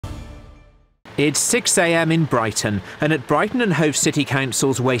It's 6 a.m. in Brighton, and at Brighton and Hove City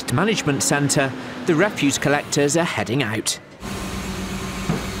Council's Waste Management Centre, the refuse collectors are heading out.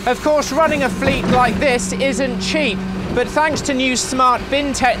 Of course, running a fleet like this isn't cheap, but thanks to new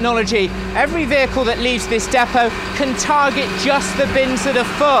SmartBin technology, every vehicle that leaves this depot can target just the bins that are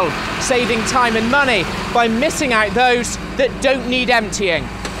full, saving time and money by missing out those that don't need emptying.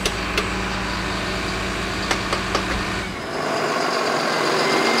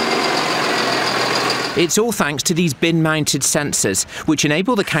 It's all thanks to these bin-mounted sensors, which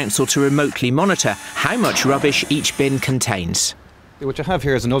enable the council to remotely monitor how much rubbish each bin contains. What you have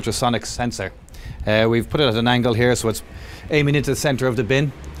here is an ultrasonic sensor. We've put it at an angle here, so it's aiming into the centre of the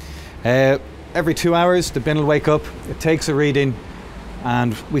bin. Every 2 hours, the bin will wake up, it takes a reading,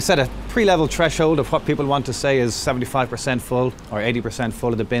 and we set a pre-level threshold of what people want to say is 75% full or 80%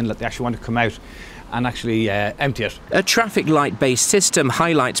 full of the bin that they actually want to come out and actually empty it. A traffic light-based system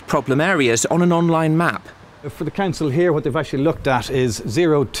highlights problem areas on an online map. For the council here, what they've actually looked at is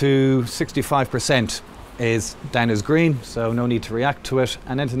 0 to 65% is down as green, so no need to react to it,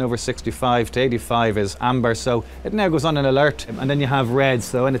 and anything over 65 to 85 is amber, so it now goes on an alert, and then you have red,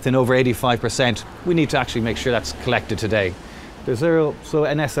 so anything over 85%, we need to actually make sure that's collected today. There's also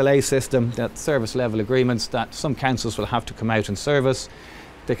an SLA system, that service level agreements, that some councils will have to come out and service.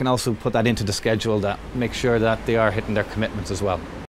 They can also put that into the schedule that make sure that they are hitting their commitments as well.